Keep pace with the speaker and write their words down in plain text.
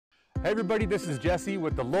Hey everybody, this is Jesse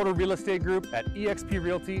with the Larkspur Real Estate Group at eXp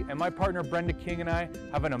Realty, and my partner Brenda King and I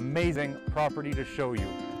have an amazing property to show you.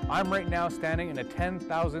 I'm right now standing in a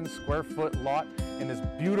 10,000 square foot lot in this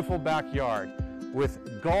beautiful backyard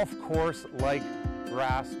with golf course like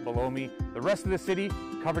grass below me. The rest of the city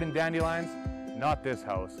covered in dandelions, not this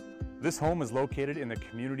house. This home is located in the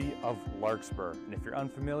community of Larkspur, and if you're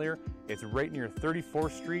unfamiliar, it's right near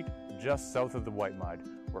 34th Street, just south of the White Mud.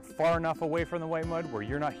 We're far enough away from the White Mud where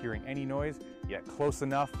you're not hearing any noise, yet close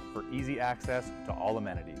enough for easy access to all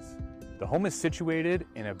amenities. The home is situated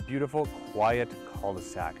in a beautiful, quiet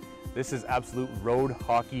cul-de-sac. This is absolute road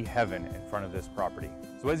hockey heaven in front of this property.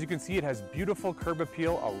 So as you can see, it has beautiful curb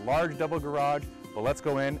appeal, a large double garage, but let's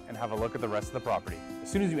go in and have a look at the rest of the property. As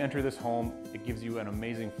soon as you enter this home, it gives you an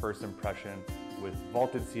amazing first impression with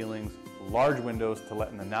vaulted ceilings, large windows to let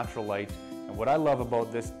in the natural light. And what I love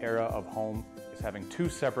about this era of home is having two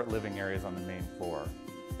separate living areas on the main floor.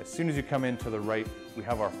 As soon as you come in to the right, we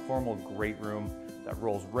have our formal great room that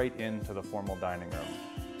rolls right into the formal dining room.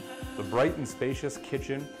 The bright and spacious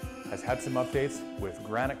kitchen has had some updates with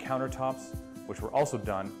granite countertops, which were also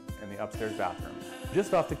done in the upstairs bathroom.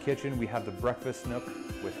 Just off the kitchen, we have the breakfast nook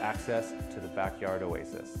with access to the backyard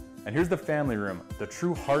oasis. And here's the family room, the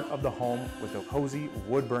true heart of the home with a cozy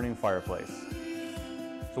wood-burning fireplace.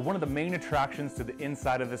 So one of the main attractions to the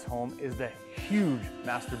inside of this home is the huge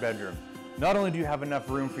master bedroom. Not only do you have enough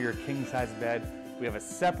room for your king-size bed, we have a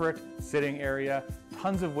separate sitting area,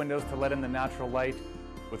 tons of windows to let in the natural light,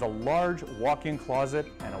 with a large walk-in closet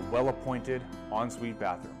and a well-appointed ensuite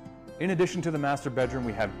bathroom. In addition to the master bedroom,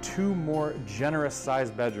 we have two more generous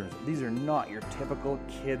sized bedrooms. These are not your typical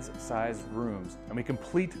kids sized rooms. And we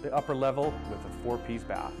complete the upper level with a 4-piece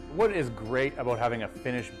bath. What is great about having a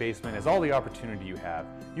finished basement is all the opportunity you have.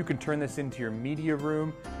 You can turn this into your media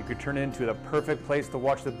room, you could turn it into the perfect place to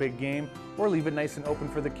watch the big game, or leave it nice and open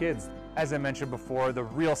for the kids. As I mentioned before, the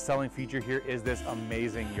real selling feature here is this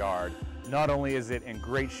amazing yard. Not only is it in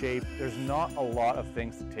great shape, there's not a lot of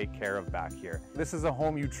things to take care of back here. This is a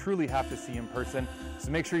home you truly have to see in person,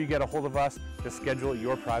 so make sure you get a hold of us to schedule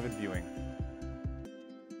your private viewing.